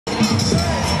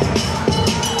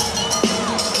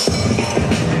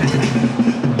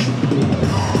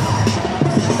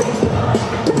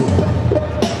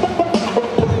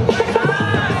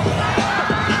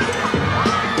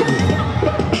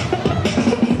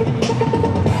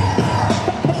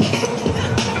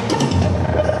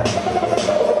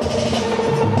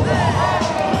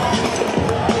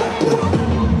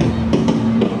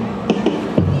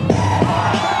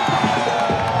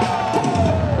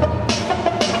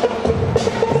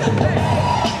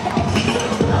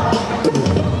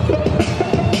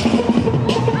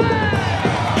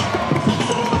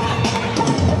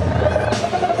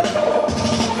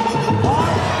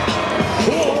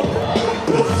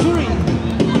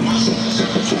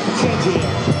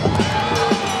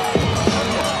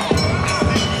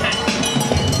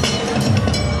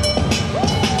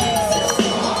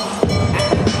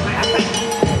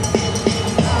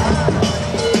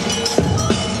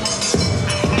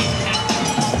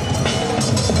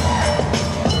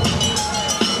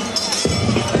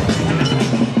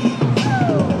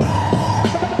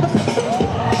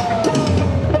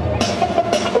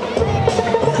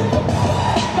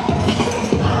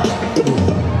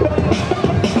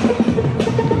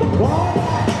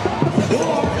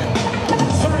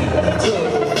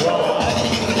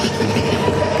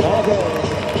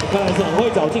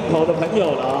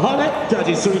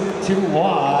3、2、1。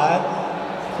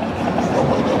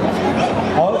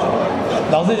好，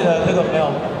老师，你的这个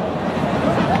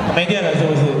没电了是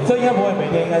不是？这应该不会没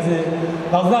电，应该是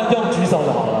老师那用举手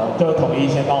就好了，就统一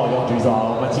先帮我用举手好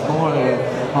了。我们请工作人员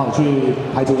去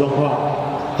排除状况。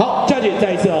好，教姐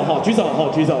再一次举手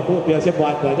举手，不要先不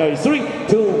按，来教育3、2、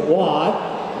1。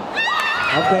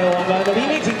OK， 我们的黎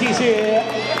明请继续。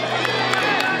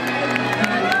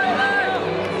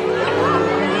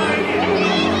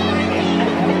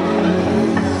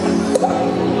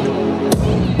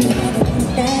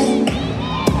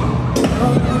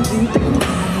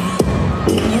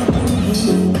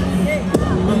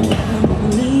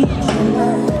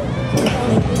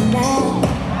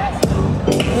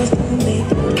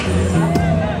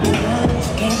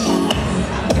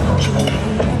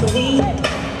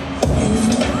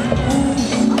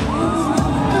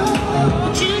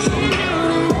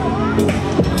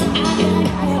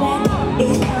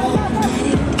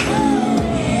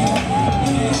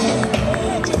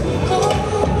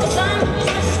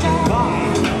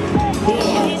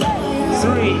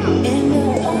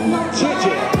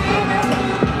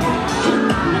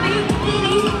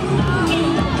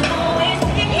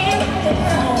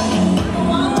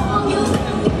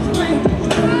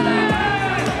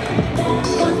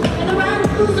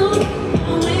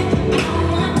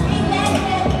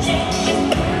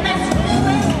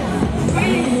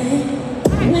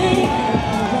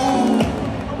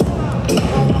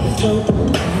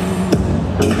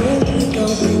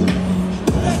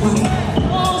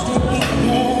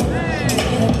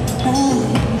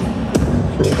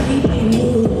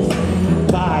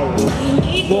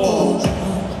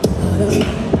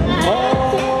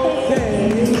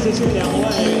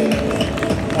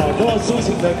抒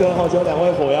情的歌后，就两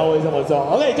位火药味这么重。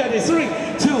OK， 叫你3、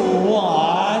2、1，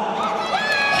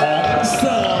红色，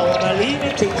我们黎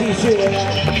明请继续。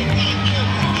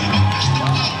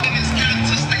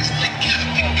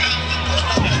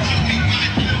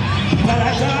再来。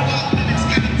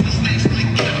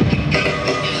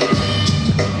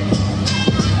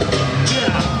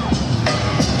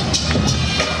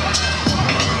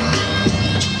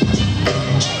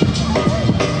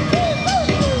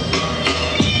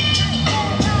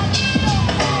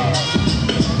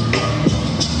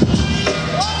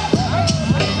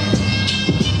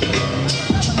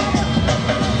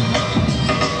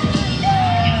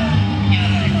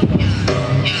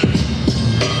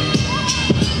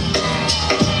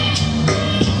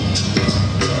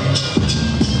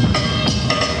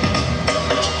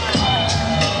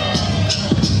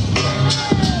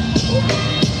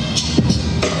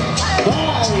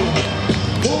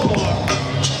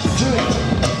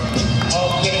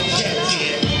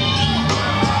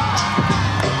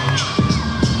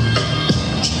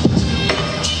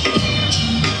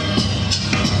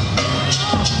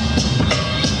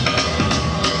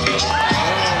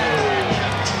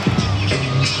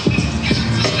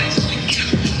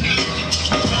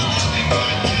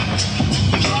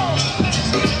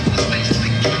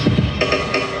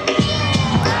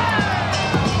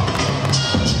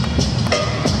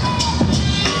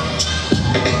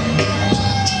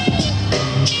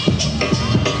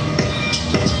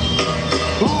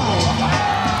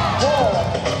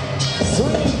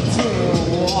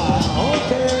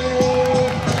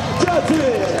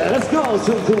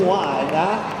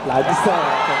蓝色，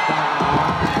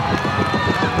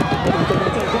我们再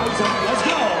加一场 ，Let's go！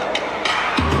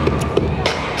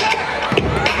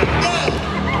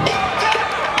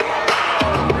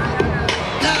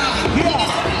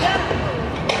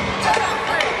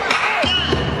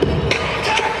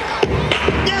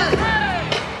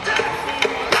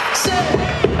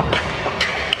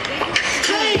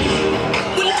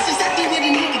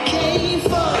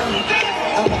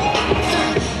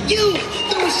 You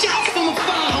throwing shots from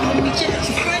afar, homie, just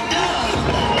your friend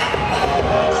up.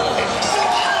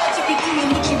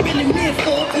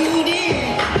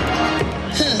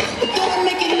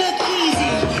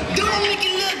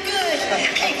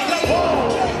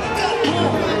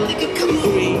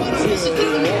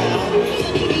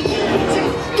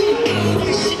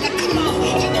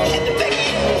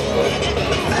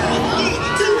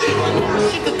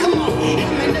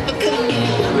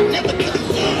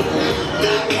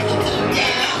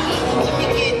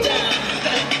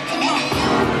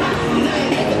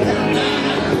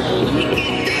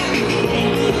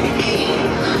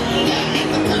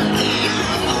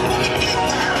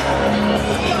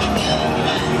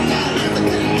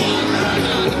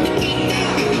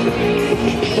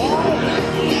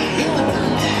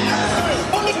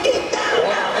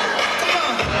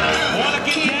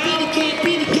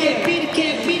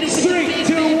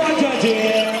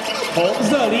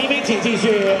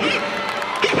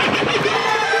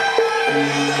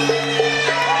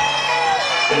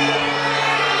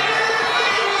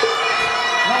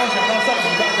 让我想到上礼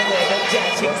拜那个东家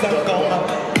青山高吗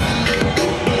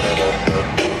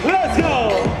 ？Let's go！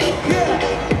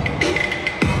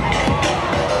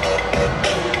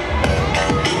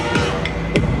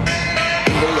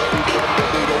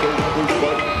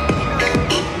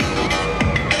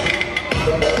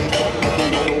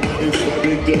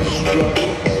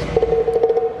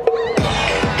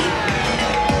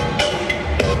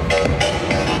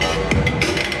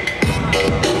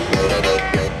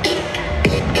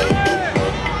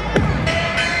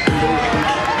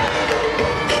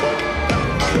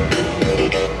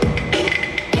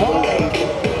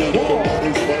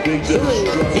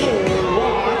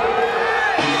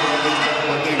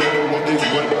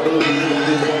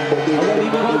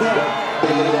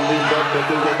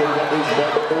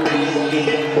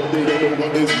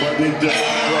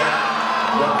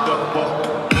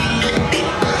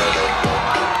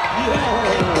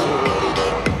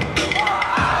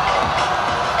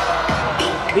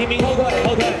 黎明后退，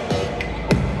后退。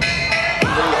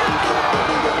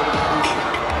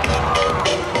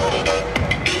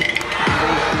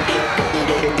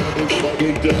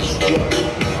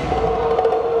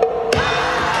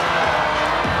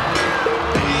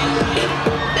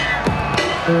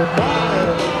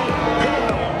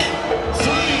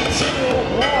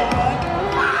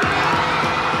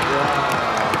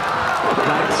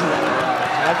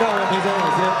来看我们评审老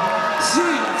师，3、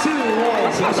2、1，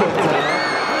请选择，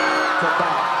怎么办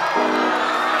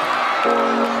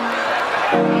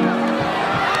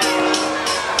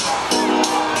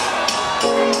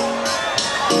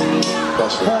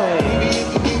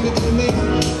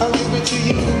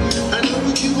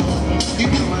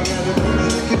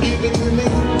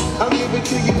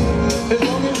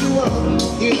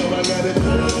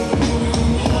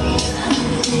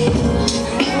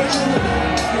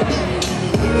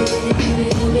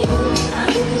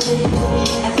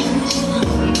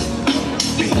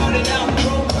？We started out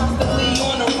broke, constantly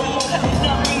on the road, cutting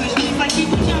up in the streets like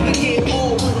people trying to get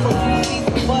old. From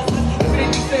seats, buses,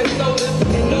 50-cent sodas,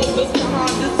 and Novas to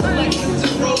Hondas, Lexus to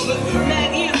Rovers. Mad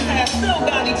years past, still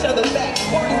got each other back.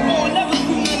 Word is born, never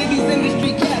through none of these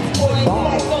industry cats. Boy, you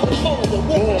like on the shoulder,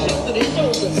 walking shoulder to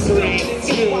shoulder. 3,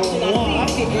 2, 1.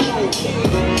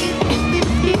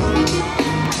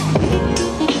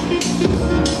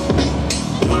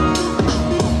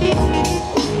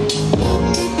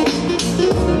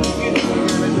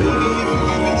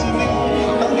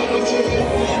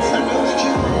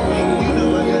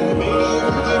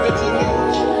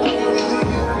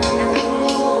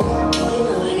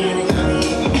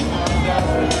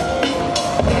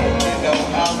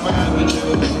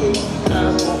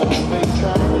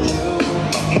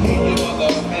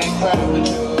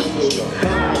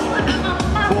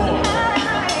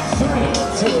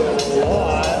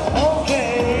 OK，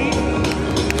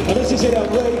 好的，谢谢两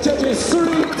位judges 3、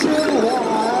2、1，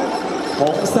红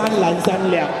衫、蓝衫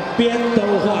两边都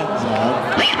换人。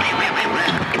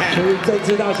所以政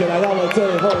治大学来到了最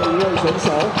后一位选手。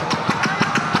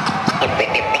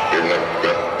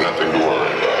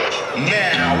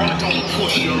Now I don't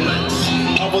push your legs.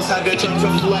 Others had their turn to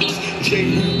flex.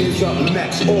 J-Root is up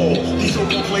next. All these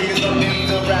open players are in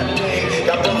the rap game.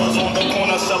 Got brothers on the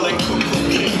corner selling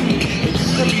cocaine. It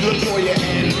used to be LaToya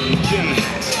and Jim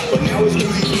Hacks, but now it's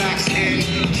Uzi Max and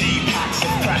G-Packs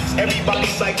and cracks. Everybody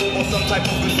psycho on some type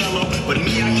of vanilla, but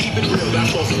me, I keep it real.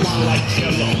 That's all fly like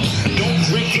jello. Don't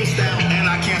drink this down, and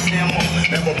I can't stand more.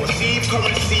 Never receive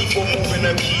currency for more than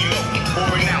a kilo. Or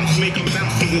an ounce, making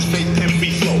bounce to this fake 10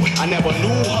 feet slow. I never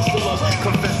knew hustlers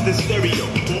confess this stereo.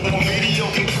 On video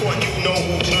in court, you know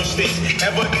who turned sticks.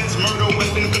 Evidence, murder,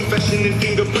 weapon, confession, and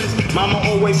fingerprints. Mama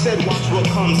always said, watch what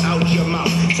comes out your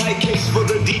mouth. Tight case for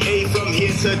the DA from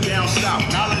here to down south.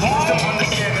 Knowledge, wisdom,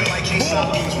 understanding like King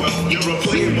Solomon's well. You're a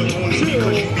player, but only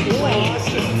because you be playing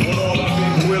yourself. With all that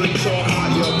big really talk,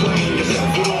 how you're playing yourself.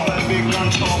 With all that big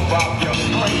gun talk, Bob, you're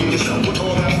playing yourself. With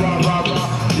all that rah, rah, rah,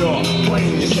 you're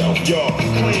playing yourself. You're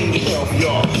playing yourself.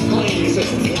 You're playing yourself.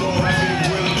 With all that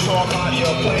big really talk, how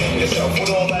you're playing yourself.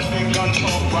 With all that big gun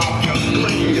talk, Bob, you're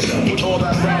playing yourself. With all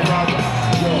that rah, rah, rah,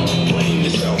 you're playing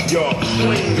yourself. You're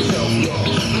playing yourself. You're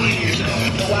playing yourself.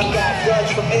 So I got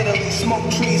drugs from Italy, smoke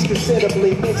trees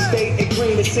considerably. Mid-state and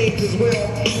green and safe as well.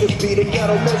 This be the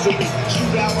ghetto misery.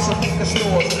 Shootouts and liquor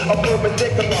stores. A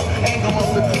perpendicular angle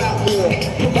of the clout war.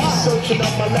 Police searching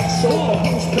up my left soul for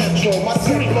who's petrol. My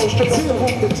tech blows straight off the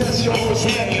roof to test your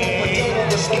respect.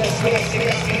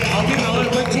 好，听好，我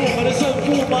们祝我们的胜负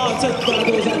吧！正大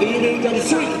队长黎明跟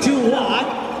3、2、1，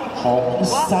红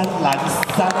衫蓝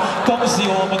衫，恭喜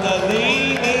我们的黎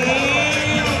明！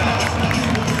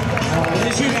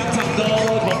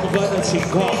情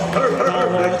况。那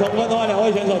我们同分的话，2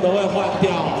位选手都会换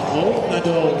掉哦，那就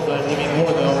我们黎明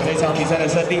获得我们这场比赛的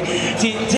胜利。